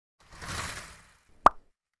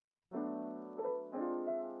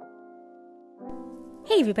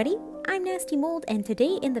Hey everybody, I'm nastymold, and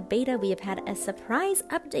today in the beta we have had a surprise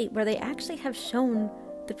update where they actually have shown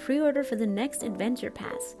the pre-order for the next adventure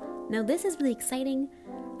pass. Now this is really exciting.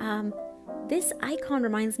 This icon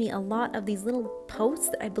reminds me a lot of these little posts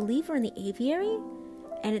that I believe are in the aviary,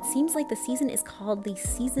 and it seems like the season is called the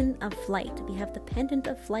Season of Flight. We have the Pendant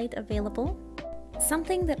of Flight available.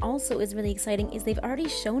 Something that also is really exciting is they've already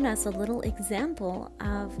shown us a little example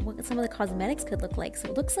of what some of the cosmetics could look like. So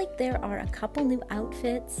it looks like there are a couple new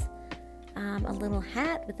outfits, a little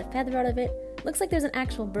hat with a feather out of it. Looks like there's an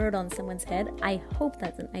actual bird on someone's head. I hope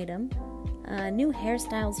that's an item. New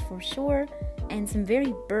hairstyles for sure, and some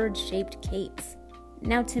very bird-shaped capes.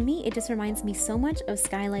 Now to me, it just reminds me so much of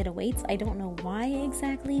Skylight Awaits. I don't know why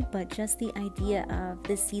exactly, but just the idea of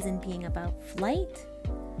this season being about flight.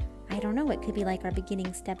 I don't know, it could be like our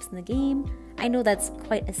beginning steps in the game. I know that's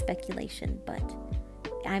quite a speculation, but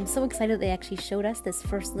I'm so excited they actually showed us this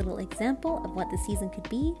first little example of what the season could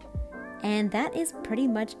be, and that is pretty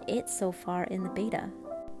much it so far in the beta.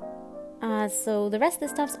 So the rest of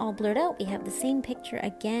the stuff's all blurred out. We have the same picture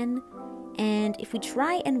again, and if we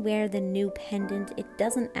try and wear the new pendant, it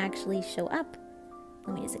doesn't actually show up.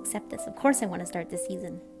 Let me just accept this. Of course I want to start this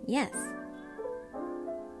season. Yes.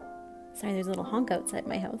 Sorry, there's a little honk outside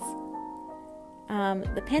my house.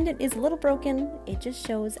 The pendant is a little broken. It just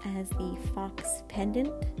shows as the fox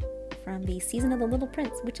pendant from the Season of the Little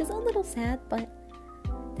Prince, which is a little sad, but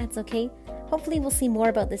that's okay. Hopefully we'll see more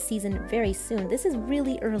about this season very soon. This is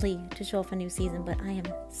really early to show off a new season, but I am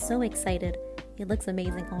so excited. It looks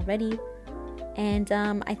amazing already. And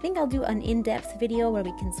I think I'll do an in-depth video where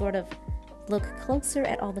we can sort of look closer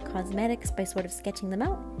at all the cosmetics by sort of sketching them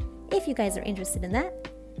out, if you guys are interested in that.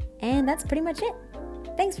 And that's pretty much it.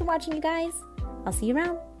 Thanks for watching, you guys. I'll see you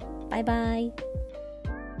around. Bye-bye.